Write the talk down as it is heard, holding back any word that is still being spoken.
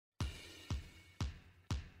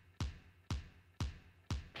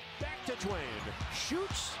Twain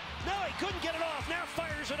shoots. No, he couldn't get it off. Now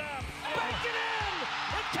fires it up. Back it in.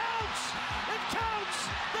 It counts. It counts.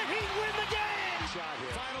 The Heat win the game. Shot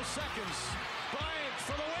here. Final seconds. Bryant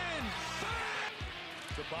for the win.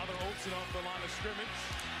 To bother Olsen off the line of scrimmage.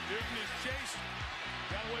 Newton is chased.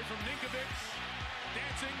 Got away from Ninkovic.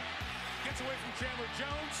 Dancing. Gets away from Chandler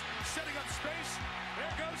Jones. Setting up space.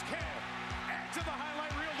 There goes Cam. Add to the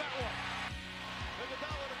highlight reel that one.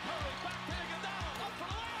 Iguodala to Curry. Back to Iguodala. Up for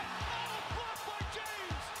the layup. Oh, blocked by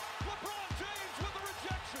James. LeBron James with the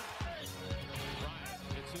rejection. Bryant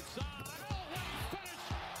gets inside. Oh, what a finish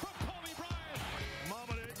from Kobe Bryant.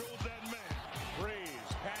 Mama, there goes that man.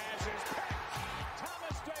 Breeze. Pass is picked.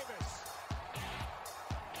 Thomas Davis.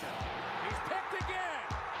 He's picked again.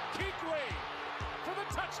 Kuechly for the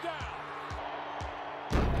touchdown.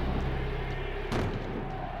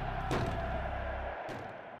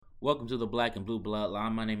 Welcome to the Black and Blue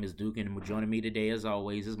Bloodline. My name is Duke, and joining me today, as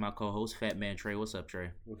always, is my co-host, Fat Man Trey. What's up,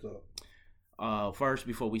 Trey? What's up? First,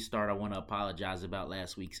 before we start, I want to apologize about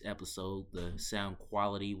last week's episode. The sound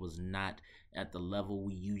quality was not at the level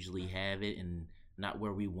we usually have it, and not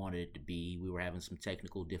where we wanted it to be. We were having some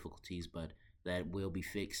technical difficulties, but that will be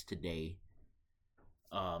fixed today.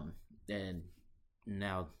 And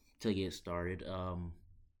now to get started,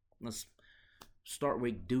 let's start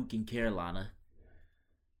with Duke and Carolina.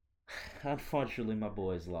 Unfortunately, my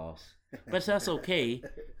boys lost. But that's okay,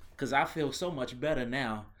 because I feel so much better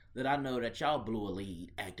now that I know that y'all blew a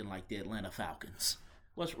lead acting like the Atlanta Falcons.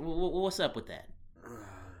 What's up with that?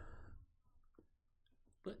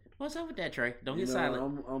 But what's up with that, Trey? Don't get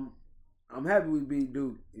silent. I'm happy we beat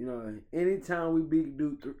Duke. You know, anytime we beat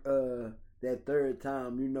Duke that third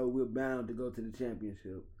time, you know we're bound to go to the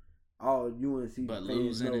championship. All UNC But fans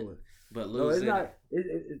losing know it. it. But No, losing, it's not.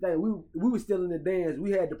 It's like we were still in the dance.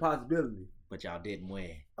 We had the possibility. but y'all didn't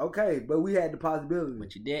win. Okay, but we had the possibility.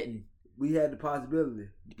 But you didn't. We had the possibility.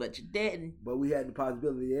 But you didn't. But we had the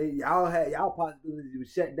possibility. Y'all possibilities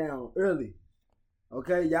was shut down early.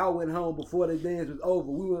 Okay, y'all went home before the dance was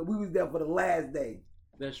over. We was there for the last day.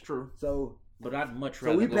 That's true. So But I'd much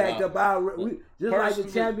rather we go packed out. up our just like the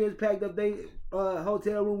Personally- champions packed up their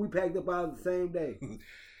hotel room. We packed up ours the same day.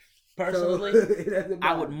 Personally, So, that's I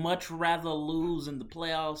about would it. much rather lose in the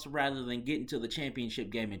playoffs rather than get into the championship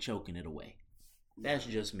game and choking it away. That's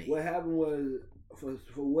just me. What happened was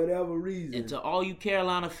for whatever reason. And to all you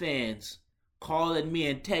Carolina fans calling me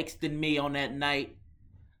and texting me on that night,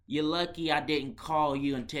 you're lucky I didn't call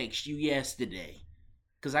you and text you yesterday,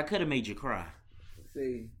 because I could have made you cry.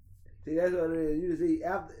 See, that's what it is. You see,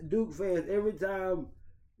 after Duke fans, every time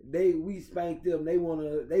we spank them, they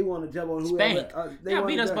wanna jump on whoever. Spank. They Y'all wanna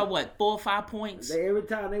beat us go- by what, 4 or 5 points? Every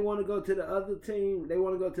time they want to go to the other team, they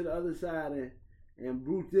want to go to the other side and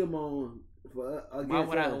brute them on for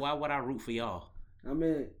against us. Why would I root for y'all? I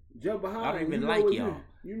mean, jump behind. I don't even you know like what y'all.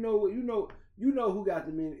 You know who got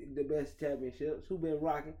the best championships? Who been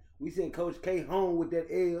rocking? We sent Coach K home with that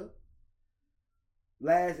L.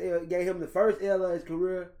 Last L gave him the first L of his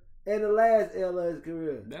career and the last L of his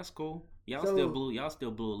career. That's cool. Y'all So- still blew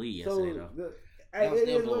a lead So yesterday though. hey, Y'all it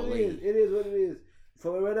still is what blow it a is. lead. It is what it is.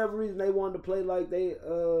 For whatever reason, they wanted to play like we had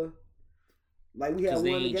 'Cause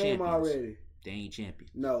they won the ain't game champions. already. They ain't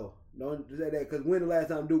champions. No, don't say that because when the last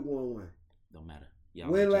time Duke won one? Don't matter. Y'all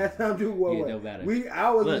When ain't the last champions. time Duke won Yeah, one? don't matter.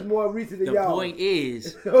 I was Look, just more recent than The y'all. point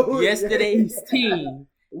is, So, yesterday's team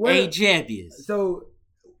When- ain't champions. So,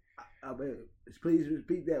 I mean, please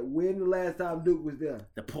repeat that. When the last time Duke was there?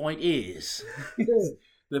 The point is, Did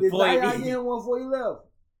the point Zion is, get him one before he left?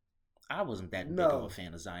 I wasn't that big No. of a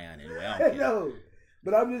fan of Zion anyway. I don't care. No,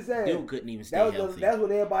 but I'm just saying. Dude couldn't even stay That's healthy.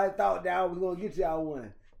 what everybody thought that I was gonna get y'all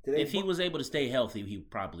one. Today, If he was able to stay healthy, he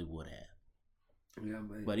probably would have. yeah,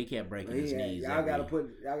 But he kept breaking his knees. y'all gotta put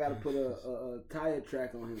a tire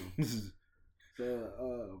track on him.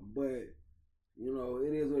 So, but you know,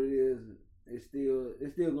 it is what it is. It's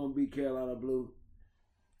still gonna be Carolina blue.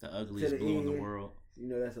 the ugliest to the blue in the end. world. You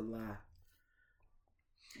know that's a lie.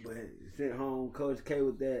 But sent home Coach K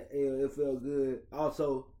with that L. It felt good.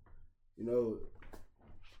 Also, you know,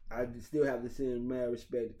 I still have to send mad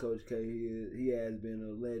respect to Coach K. He has been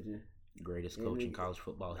a legend. Greatest And coach in he- college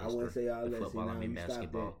football I history. wouldn't say all The that. See, football, now I mean you stop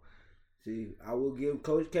basketball. See, I will give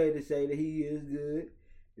Coach K to say that he is good,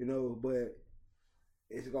 you know, but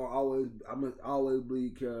it's gonna always. I'm gonna always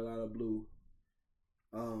bleed Carolina blue.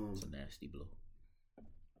 It's a nasty blue.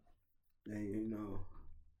 And you know,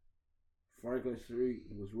 Franklin Street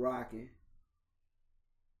was rocking.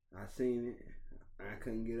 I seen it. I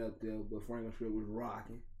couldn't get up there, but Franklin Street was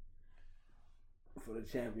rocking for the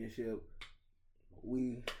championship.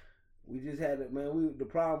 We just had it, man. The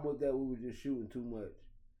problem was that we were just shooting too much.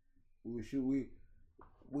 We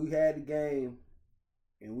we had the game,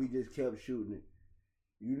 and we just kept shooting it.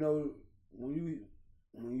 You know, when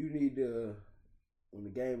you need to, when the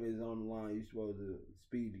game is on the line, you're supposed to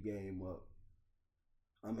speed the game up.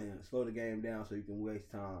 I mean, slow the game down so you can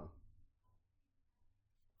waste time.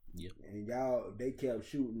 Yep. And they kept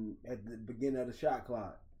shooting at the beginning of the shot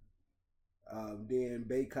clock. Then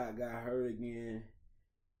Baycott got hurt again,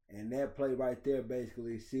 and that play right there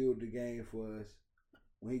basically sealed the game for us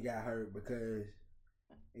when he got hurt, because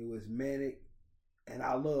it was Manic, and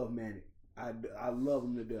I love Manic. I love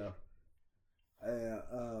him to death.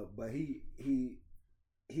 But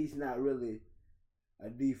he's not really a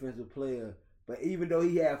defensive player. But even though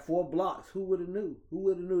he had 4 blocks, who would have knew? Who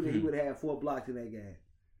would have knew that he would have had 4 blocks in that game?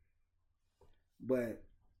 But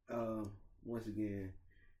once again,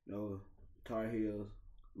 you know, Tar Heels,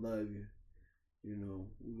 love you. You know,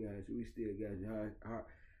 we still got you.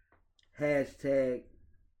 Hashtag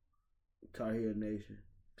Tar Heel Nation.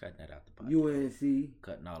 Cutting that out the podcast. UNC.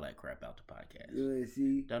 Cutting all that crap out the podcast.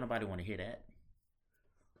 UNC. Don't nobody want to hear that.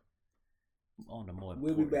 On the more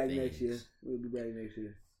We'll be back things. next year. We'll be back next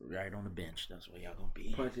year. Right on the bench. That's where y'all gonna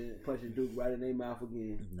be. Punching Duke right in their mouth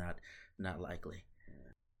again. Not likely.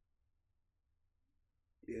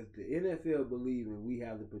 If the NFL believe in we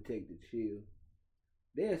have to protect the shield,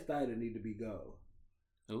 Dan Snyder need to be gone.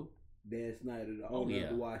 Who? Dan Snyder, the owner of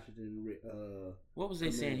the Washington. What was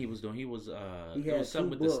they saying he was doing? He was he there had was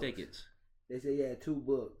something with books. the Stickets. They say he had 2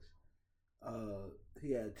 books.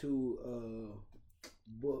 He had 2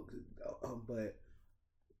 books, but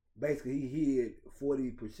basically he hid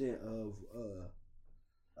 40%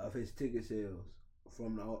 of his ticket sales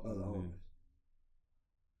from the other owners.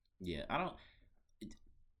 Yeah, I don't.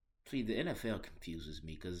 See, the NFL confuses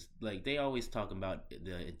me because, like, they always talk about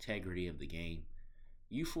the integrity of the game.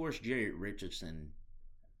 You force Jared Richardson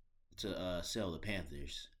to sell the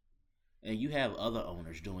Panthers, and you have other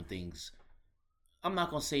owners doing things. I'm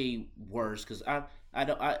not gonna say worse because I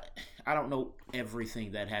don't know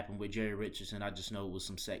everything that happened with Jared Richardson. I just know it was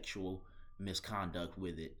some sexual misconduct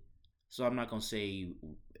with it. So I'm not gonna say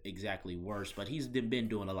exactly worse, but he's been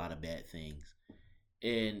doing a lot of bad things,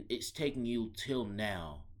 and it's taking you till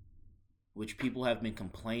now, which people have been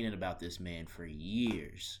complaining about this man for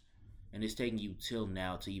years, and it's taking you till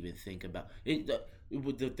now to even think about it. The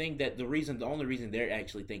only reason they're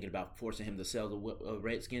actually thinking about forcing him to sell the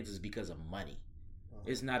Redskins is because of money.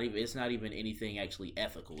 It's not even anything actually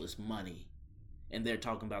ethical. It's money, and they're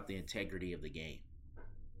talking about the integrity of the game.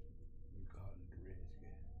 You call it the Redskins.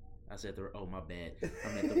 I said oh my bad.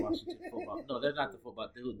 I meant the Washington football. No, they're not the football.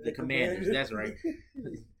 The Commanders. That's right.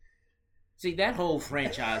 See, that whole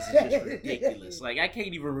franchise is just ridiculous. Like, I can't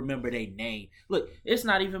even remember their name. Look, it's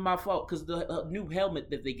not even my fault because the new helmet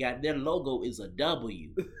that they got, their logo is a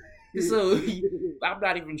W. So I'm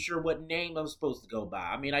not even sure what name I'm supposed to go by.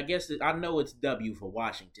 I mean, I guess I know it's W for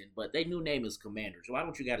Washington, but their new name is Commanders. Why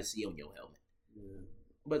don't you got a C on your helmet? Yeah.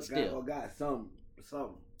 But still, got something.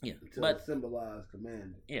 Yeah, to symbolize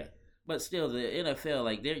Commander. Yeah. But still, the NFL,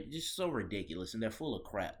 like, they're just so ridiculous and they're full of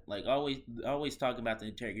crap. Like, always talking about the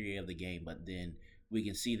integrity of the game, but then we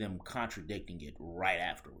can see them contradicting it right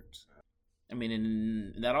afterwards. I mean,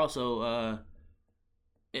 and that also,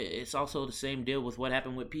 it's also the same deal with what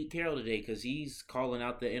happened with Pete Carroll today, because he's calling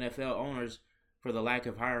out the NFL owners for the lack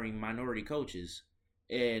of hiring minority coaches.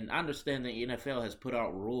 And I understand the NFL has put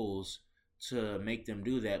out rules to make them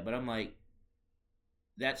do that, but I'm like,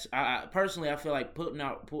 I personally, I feel like putting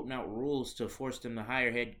out rules to force them to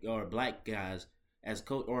hire head or black guys as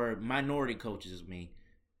coach or minority coaches.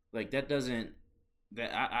 Like that doesn't.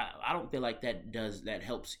 I don't feel like that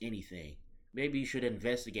helps anything. Maybe you should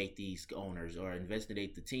investigate these owners or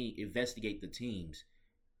investigate the teams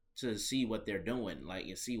to see what they're doing, like,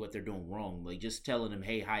 and see what they're doing wrong. Like, just telling them,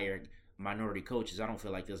 hey, hire minority coaches. I don't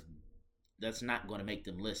feel like that's not going to make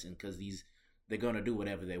them listen, because they're going to do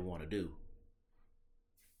whatever they want to do.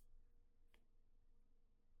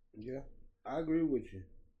 Yeah, I agree with you.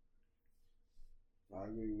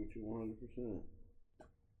 100%.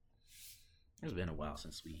 It's been a while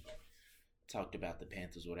since we talked about the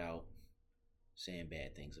Panthers without saying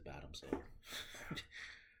bad things about them. So,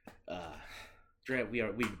 draft.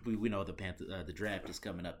 We know the Panthers. The draft is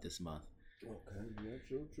coming up this month. Okay, yeah,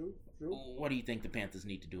 true. What do you think the Panthers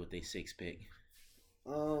need to do with their 6th pick?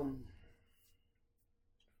 I'm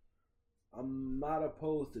not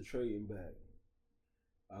opposed to trading back.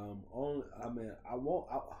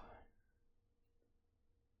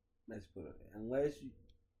 Let's put it.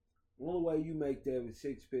 Only way you make that with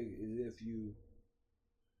 6th pick is if you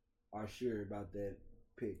are sure about that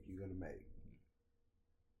pick you're gonna make.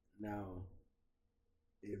 Now,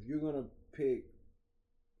 if you're gonna pick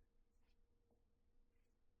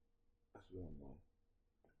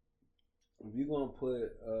if you're gonna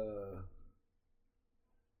put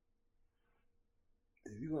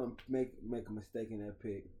if you're gonna make a mistake in that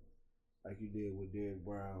pick, like you did with Derrick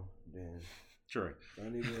Brown, then True.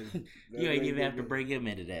 don't even You ain't even have to bring him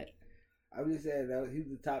into that. I'm just saying that he's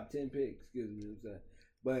the top 10 pick. Excuse me, I'm saying,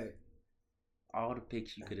 but all the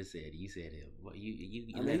picks you could have said, you said him. Well, you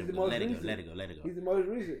I mean, let it go. Let it go. He's the most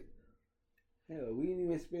recent. Hell, we didn't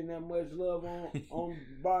even spend that much love on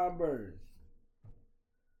Brian Burns.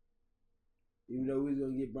 Even though we was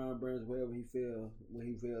gonna get Brian Burns wherever he fell when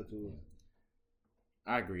he fell to us.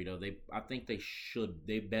 I agree though. I think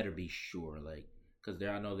they better be sure, like, because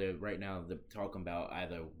I know they're right now they're talking about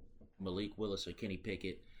either Malik Willis or Kenny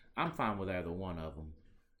Pickett. I'm fine with either one of them,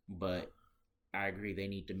 but I agree they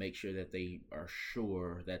need to make sure that they are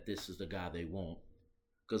sure that this is the guy they want.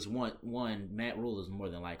 Because one Matt Rule is more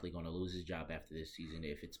than likely going to lose his job after this season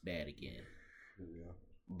if it's bad again. Yeah.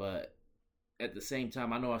 But at the same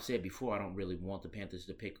time, I know I've said before I don't really want the Panthers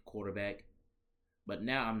to pick a quarterback, but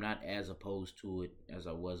now I'm not as opposed to it as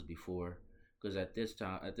I was before. Because at this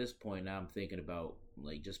point, now I'm thinking about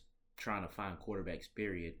like just trying to find quarterbacks.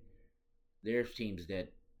 Period. There's teams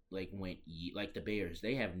that went like the Bears.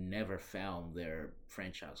 They have never found their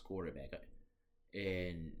franchise quarterback,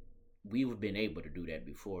 and we've been able to do that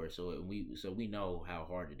before. So we know how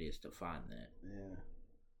hard it is to find that. Yeah.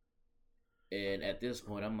 And at this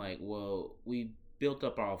point, I'm like, well, we built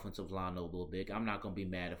up our offensive line a little bit. I'm not gonna be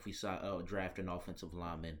mad if we draft an offensive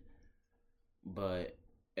lineman, but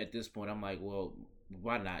at this point, I'm like, well,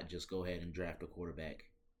 why not just go ahead and draft a quarterback?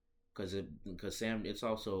 Because it's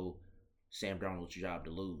also Sam Darnold's job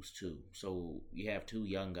to lose too. So you have two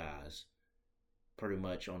young guys pretty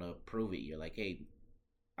much on a prove it year. Like, hey,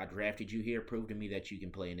 I drafted you here. Prove to me that you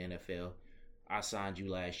can play in the NFL. I signed you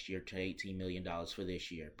last year to $18 million for this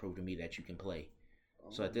year. Prove to me that you can play.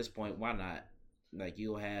 So at this point, why not? Like,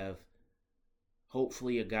 you'll have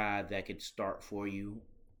hopefully a guy that could start for you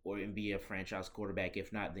and be a franchise quarterback.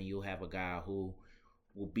 If not, then you'll have a guy who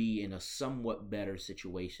will be in a somewhat better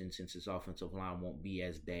situation since his offensive line won't be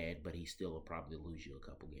as bad, but he still will probably lose you a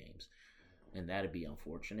couple games. And that'd be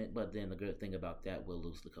unfortunate. But then the good thing about that, we'll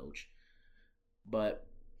lose the coach. But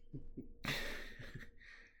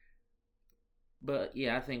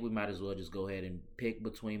yeah, I think we might as well just go ahead and pick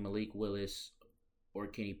between Malik Willis or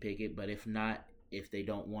Kenny Pickett. But if not, if they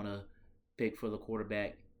don't want to pick for the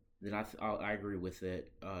quarterback, then I agree with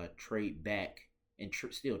it. Trade back and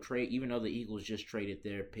still trade, even though the Eagles just traded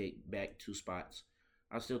their pick back 2 spots.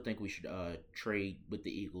 I still think we should trade with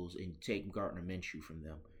the Eagles and take Gardner Minshew from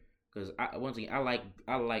them. Because once again,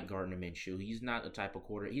 I like Gardner Minshew. He's not a type of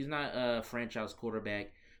he's not a franchise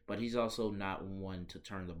quarterback, but he's also not one to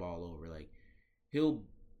turn the ball over. Like,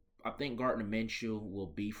 I think Gardner Minshew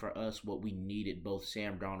will be for us what we needed both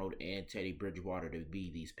Sam Darnold and Teddy Bridgewater to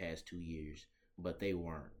be these past 2 years, but they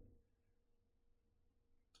weren't.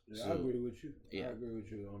 Yeah, I agree with you. Yeah. I agree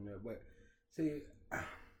with you on that. But see,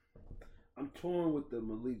 I'm torn with the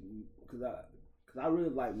Malik because I really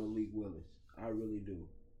like Malik Willis. I really do.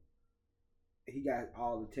 He got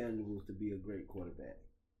all the tangibles to be a great quarterback.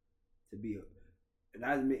 And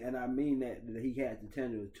I mean that he has the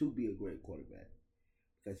tangibles to be a great quarterback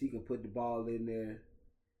because he can put the ball in there.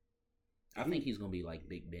 I think he's gonna be like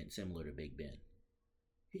Big Ben, similar to Big Ben.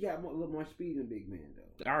 He got a little more speed than Big Ben,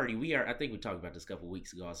 though. I think we talked about this a couple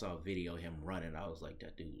weeks ago. I saw a video of him running. I was like,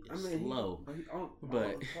 that dude is slow.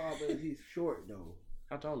 But he's short, though.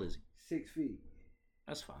 How tall is he? 6 feet.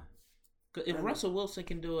 That's fine. If Russell Wilson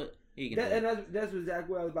can do it, he can do it. And that's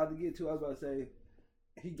exactly what I was about to get to. I was about to say,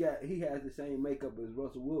 he has the same makeup as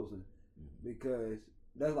Russell Wilson. Because,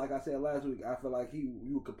 that's like I said last week, I feel like you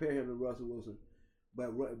would compare him to Russell Wilson.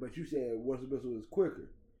 But you said Russell Wilson was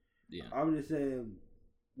quicker. Yeah. I'm just saying,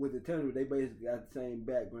 with the Thunder, they basically got the same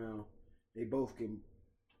background. They both can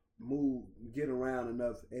move, get around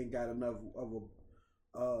enough, and got enough of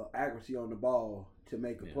a accuracy on the ball to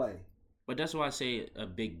make a play. But that's why I say a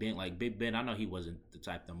Big Ben. Like Big Ben, I know he wasn't the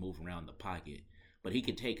type to move around the pocket, but he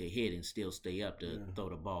could take a hit and still stay up to throw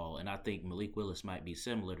the ball. And I think Malik Willis might be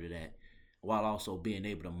similar to that, while also being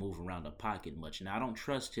able to move around the pocket much. Now I don't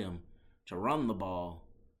trust him to run the ball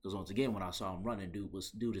because once again, when I saw him running,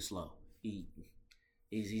 dude is slow.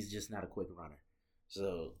 He's just not a quick runner.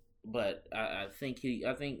 So, but I think he'd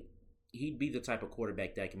be the type of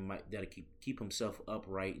quarterback that can keep himself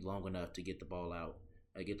upright long enough to get the ball out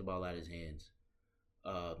of his hands.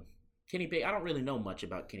 Kenny Pickett, I don't really know much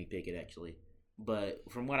about Kenny Pickett actually, but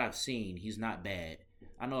from what I've seen, he's not bad.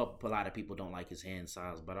 I know a lot of people don't like his hand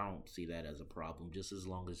size, but I don't see that as a problem. Just as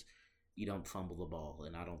long as you don't fumble the ball,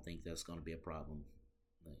 and I don't think that's going to be a problem.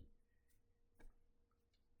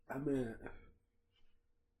 I mean,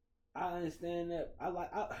 I understand that.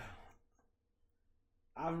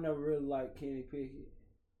 I've never really liked Kenny Pickett.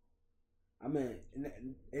 I mean,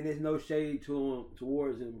 and there's no shade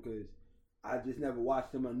towards him because I just never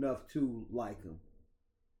watched him enough to like him.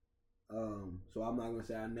 So I'm not gonna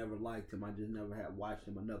say I never liked him. I just never had watched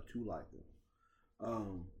him enough to like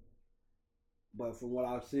him. But from what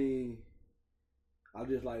I've seen, I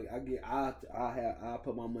just like I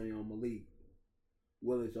put my money on Malik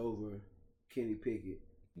Willis over Kenny Pickett.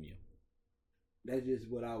 Yeah, that's just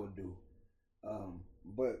what I would do.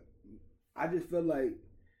 But I just feel like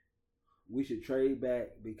we should trade back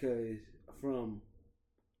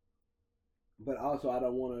but also I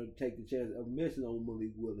don't want to take the chance of missing on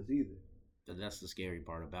Malik Willis either. But that's the scary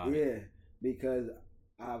part about it. it. Yeah, because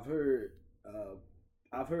I've heard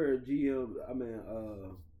GMs,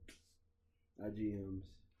 not GMs,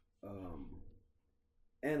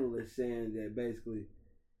 analysts saying that basically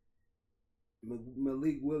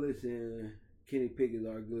Malik Willis and Kenny Pickett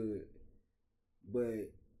are good,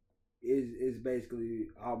 but it's basically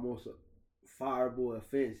almost a fireable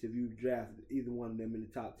offense if you draft either one of them in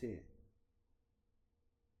the top 10.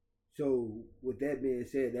 So with that being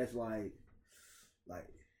said, that's like,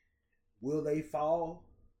 will they fall?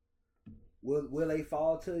 Will they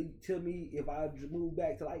fall to me if I move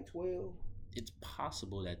back to like 12? It's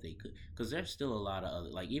possible that they could, because there's still a lot of other,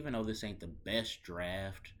 like, even though this ain't the best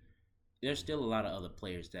draft, there's still a lot of other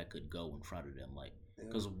players that could go in front of them. Like,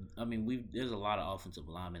 because I mean, there's a lot of offensive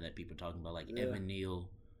linemen that people are talking about, like Evan Neal,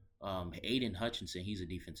 Aiden Hutchinson. He's a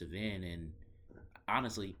defensive end, and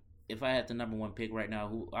honestly, if I had the number one pick right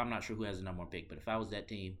now, I'm not sure who has the number one pick, but if I was that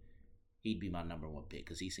team, he'd be my number one pick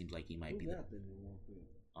because he seems like he might be the number one pick.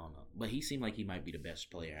 I don't know, but he seemed like he might be the best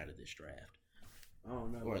player out of this draft. I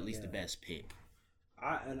don't know, or at least the best pick.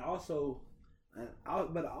 But also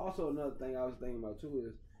another thing I was thinking about too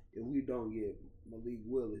is if we don't get Malik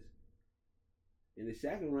Willis in the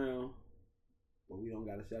second round, well, we don't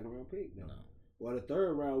got a second round pick though. No. Well, the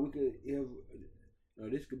third round we could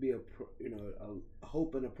this could be a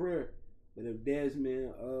hope and a prayer. But if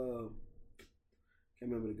Desmond,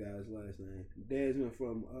 can't remember the guy's last name, Desmond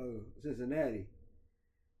from Cincinnati,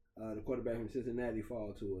 the quarterback from Cincinnati,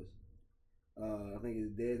 fall to us. I think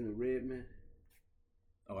it's Desmond Redman.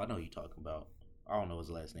 Oh, I know who you're talking about. I don't know his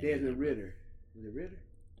last name. Desmond Ritter. Is it Ritter?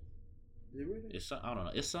 I don't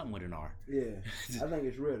know. It's something with an R. Yeah, I think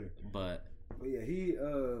it's Ritter. But yeah, he.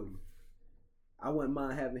 I wouldn't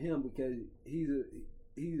mind having him because he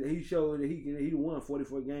showed that he won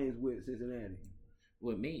 44 games with Cincinnati.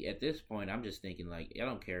 With me at this point, I'm just thinking like I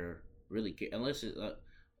don't really care unless it.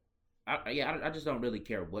 I just don't really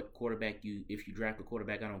care what quarterback if you draft a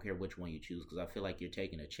quarterback, I don't care which one you choose because I feel like you're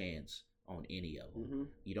taking a chance on any of them. Mm-hmm.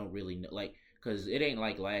 You don't really know, like, because it ain't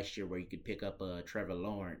like last year where you could pick up Trevor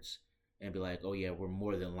Lawrence and be like, oh yeah, we're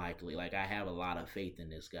more than likely. Like, I have a lot of faith in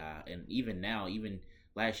this guy, and even now, even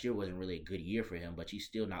last year wasn't really a good year for him, but you're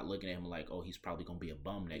still not looking at him like, oh, he's probably gonna be a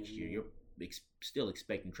bum next year. You're still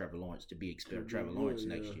expecting Trevor Lawrence to be Trevor Lawrence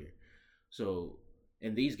next year. So,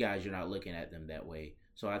 and these guys, you're not looking at them that way.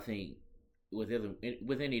 So I think with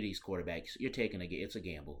any of these quarterbacks, you're taking it's a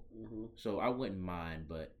gamble. Mm-hmm. So I wouldn't mind,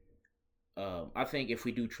 but I think if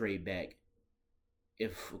we do trade back,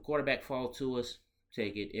 if a quarterback falls to us,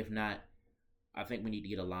 take it. If not, I think we need to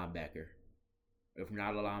get a linebacker. If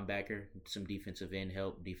not a linebacker, some defensive end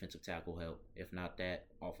help, defensive tackle help. If not that,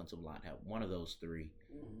 offensive line help. One of those three,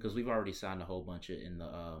 because we've already signed a whole bunch in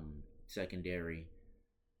the secondary.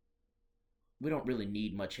 We don't really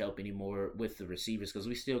need much help anymore with the receivers because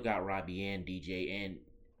we still got Robbie and DJ. And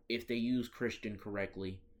if they use Christian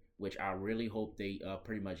correctly, which I really hope they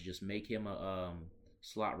pretty much just make him a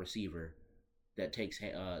slot receiver that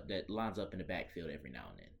that lines up in the backfield every now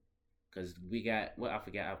and then. Because we got, I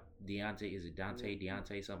forgot,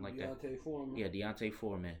 Deontay, something like that? Deontay Foreman. Yeah, Deontay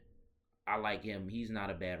Foreman. I like him. He's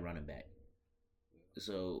not a bad running back.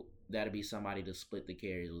 So that'll be somebody to split the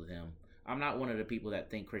carries with him. I'm not one of the people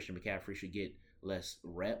that think Christian McCaffrey should get less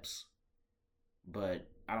reps, but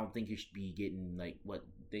I don't think he should be getting like what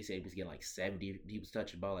they say he was getting like 70. He was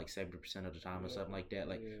touching the ball like 70% of the time or something like that.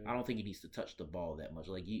 Like I don't think he needs to touch the ball that much.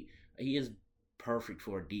 Like he is perfect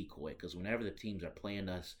for a decoy because whenever the teams are playing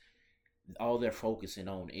us, all they're focusing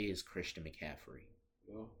on is Christian McCaffrey.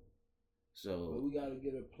 Well, so we got to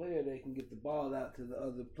get a player that can get the ball out to the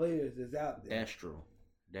other players that's out there. That's true.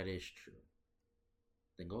 That is true.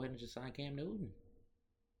 Then go ahead and just sign Cam Newton.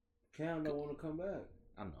 Cam don't want to come back.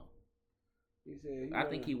 I know. He said I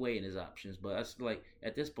think he weighing his options, but that's like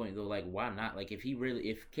at this point though, like why not? Like if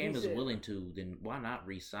Cam is willing to, then why not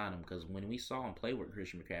re-sign him? Because when we saw him play with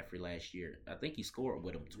Christian McCaffrey last year, I think he scored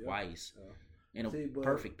with him twice. and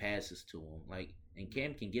perfect passes to him. Like, and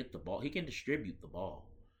Cam can get the ball. He can distribute the ball.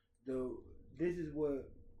 This is what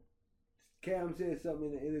Cam said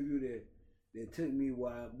something in the interview that took me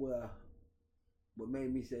what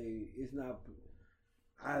made me say it's not.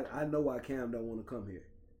 I know why Cam don't want to come here,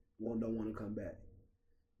 don't want to come back,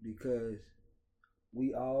 because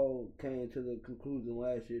we all came to the conclusion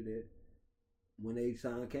last year that when they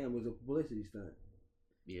signed Cam, it was a publicity stunt.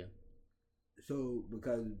 Yeah. So,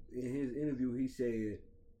 because in his interview, he said,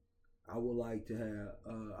 I would like to have,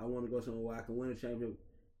 I want to go somewhere where I can win a championship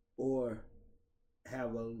or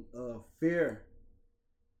have a fair,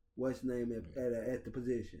 what's name at the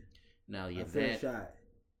position. Now, yeah, fair shot.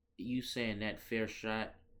 You saying that fair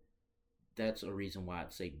shot, that's a reason why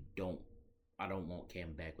I'd say I don't want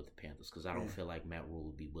Cam back with the Panthers, because I don't feel like Matt Rule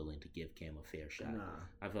would be willing to give Cam a fair shot. Nah.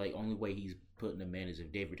 I feel like the only way he's putting him in is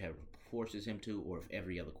if David Tepper forces him to, or if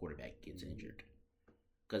every other quarterback gets injured.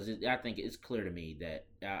 Because I think it's clear to me that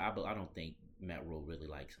I don't think Matt Rule really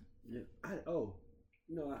likes him. Yeah. I was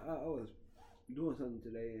doing something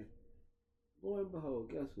today, and lo and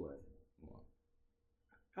behold, guess what?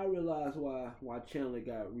 I realized why Chandler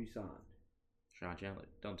got re-signed. Sean Chandler.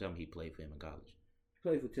 Don't tell me he played for him in college. He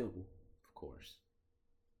played for Temple. Of course.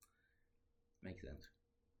 Makes sense.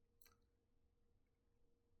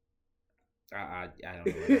 I don't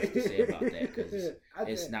know what else to say about that, because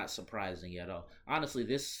it's not surprising at all. Honestly,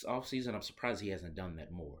 this offseason, I'm surprised he hasn't done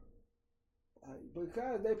that more.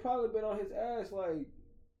 Because they probably been on his ass like,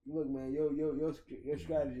 look, man, your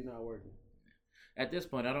strategy not working. At this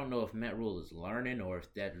point, I don't know if Matt Rule is learning or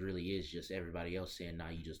if that really is just everybody else saying, nah,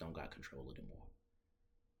 you just don't got control anymore.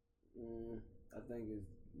 I think they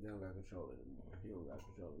don't got control anymore. He don't got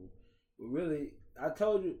control anymore. But really, I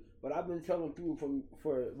told you, but I've been telling people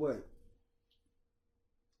for what?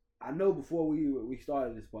 I know before we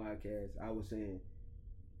started this podcast, I was saying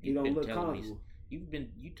he don't look comfortable.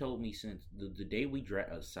 You told me since the day we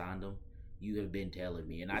signed him, you have been telling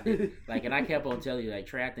me, and I did and I kept on telling you, like,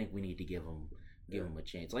 Trey, I think we need to give him a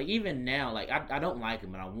chance. Like, even now, like, I don't like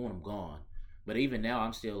him and I want him gone, but even now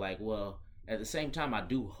I'm still like, well, at the same time, I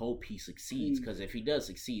do hope he succeeds, because if he does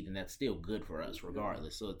succeed, then that's still good for us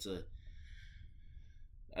regardless. So it's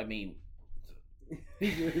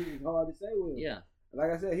it's hard to say with him. Yeah.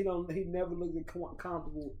 Like I said, he never looked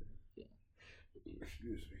comfortable. Yeah.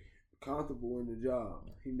 Excuse me. Comfortable in the job.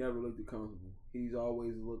 He never looked comfortable. He's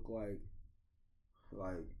always looked like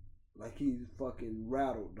he's fucking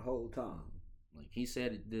rattled the whole time. Like he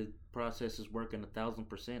said, the process is working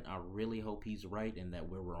 1,000%. I really hope he's right and that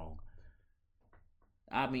we're wrong.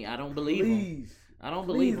 I mean, I don't believe him. I don't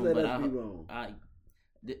believe him, but I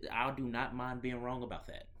do not mind being wrong about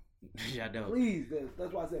that. I don't. Please,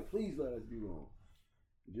 that's why I said, please let us be wrong.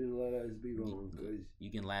 Just let us be wrong.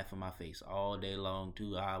 You can laugh in my face all day long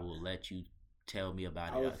too. I will let you tell me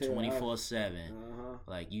about it 24/7.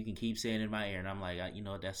 Like, you can keep saying it in my ear, and I'm like, you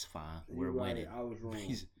know what? That's fine. We're winning. I was wrong.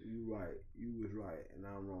 You right. You was right, and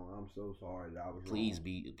I'm wrong. I'm so sorry that I was wrong.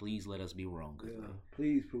 Please let us be wrong.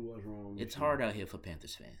 Please prove us wrong. It's hard out here for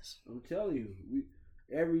Panthers fans. I'm telling you,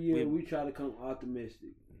 every year we try to come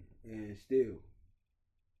optimistic, and still.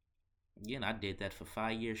 Yeah, and I did that for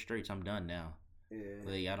 5 years straight. So I'm done now. Yeah.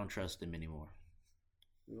 Like, I don't trust them anymore.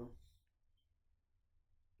 No.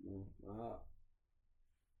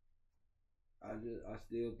 I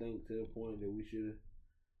still think to the point that we should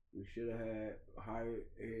have had hired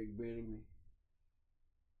Eric Bieniemy.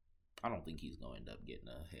 I don't think he's going to end up getting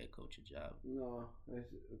a head coaching job. No,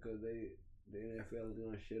 that's because the NFL is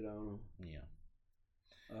going to shit on him. Yeah.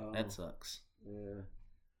 That sucks. Yeah.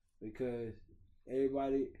 Because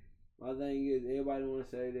my thing is, everybody want to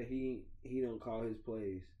say that he don't call his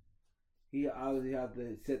plays. He obviously have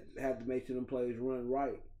to make sure them plays run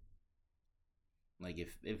right. Like,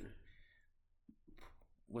 if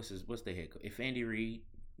what's the head coach? If Andy Reid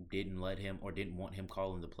didn't let him or didn't want him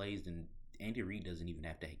calling the plays, then Andy Reid doesn't even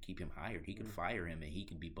have to keep him hired. He could fire him, and he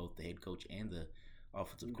can be both the head coach and the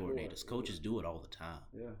offensive coordinators. Coaches do it all the time.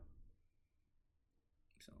 Yeah.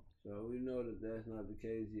 So we know that that's not the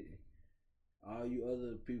case yet. All you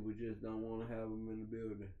other people just don't want to have him in the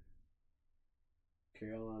building.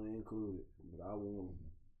 Carolina included. But I want him.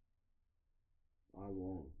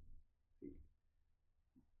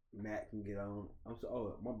 Matt can get on. My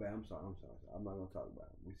bad. I'm sorry. I'm not gonna talk about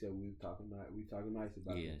him. We said we talking nice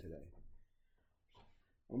about him today.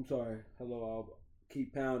 I'm sorry. Hello, all.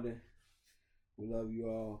 Keep pounding. We love you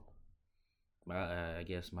all. I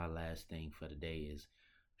guess my last thing for the day is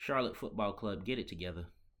Charlotte Football Club, get it together.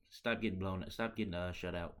 Stop getting blown. Stop getting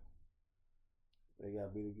shut out. They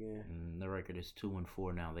got beat again. The record is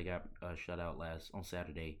 2-4 now. They got shut out on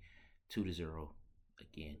Saturday, 2-0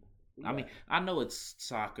 again. I mean, I know it's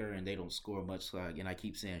soccer and they don't score much, and I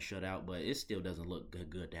keep saying shutout, but it still doesn't look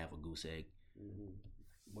good to have a goose egg. Mm-hmm.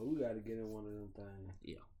 But we got to get in one of them things.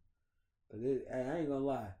 Yeah. Cause I ain't gonna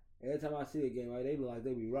lie. Every time I see a game, like, they look like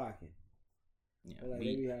they be rocking. Yeah, like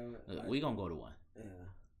they be having, we gonna go to one. Yeah.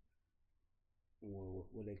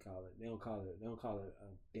 What they call it? They don't call it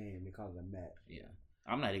a game. They call it a match. Yeah.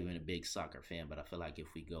 I'm not even a big soccer fan, but I feel like if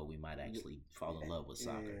we go, we might actually fall in love with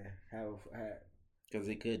soccer. Yeah, because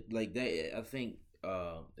it could I think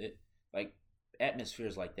it like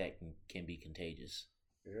atmospheres like that can be contagious.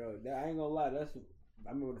 Yeah, I ain't gonna lie. I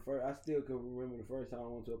remember I still can remember the first time I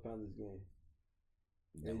went to a Panthers game.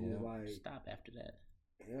 No, it's just like stop after that.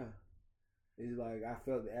 Yeah, it's like I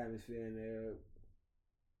felt the atmosphere in there.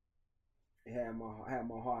 It had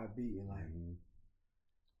my heart beating like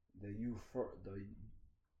the euphoria.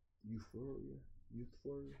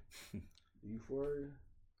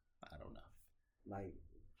 I don't know. Like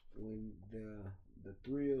when the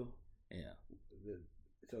thrill. Yeah.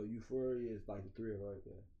 So euphoria is like the thrill right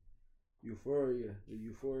there. The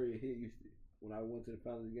euphoria hit you when I went to the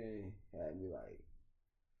Panthers game. Had me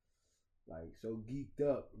like so geeked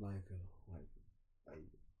up, like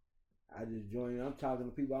I just joined. I'm talking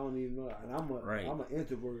to people I don't even know, and I'm an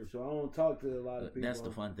introvert, so I don't talk to a lot of people. That's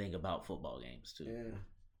the fun thing about football games too. Yeah,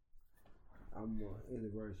 I'm an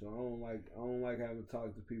introvert, so I don't like having to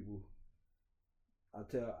talk to people.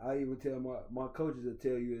 I even tell my coaches will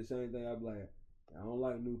tell you the same thing. I'm like, I don't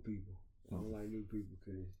like new people. I don't like new people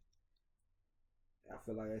because I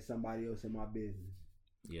feel like there's somebody else in my business.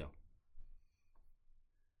 Yeah.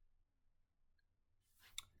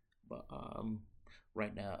 But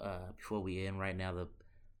right now, before we end, the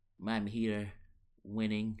Miami Heat are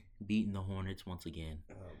beating the Hornets once again.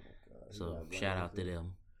 Oh my God! So shout out to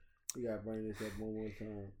them. We gotta bring this up one more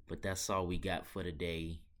time. But that's all we got for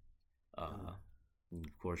today. Of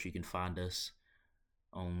course, you can find us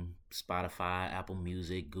on Spotify, Apple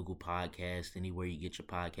Music, Google Podcasts, anywhere you get your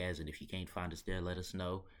podcasts. And if you can't find us there, let us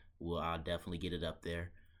know. I'll definitely get it up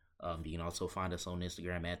there. You can also find us on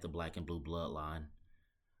Instagram at the Black and Blue Bloodline.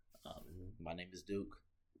 My name is Duke.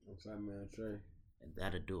 I'm Simon Trey. And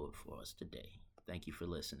that'll do it for us today. Thank you for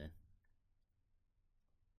listening.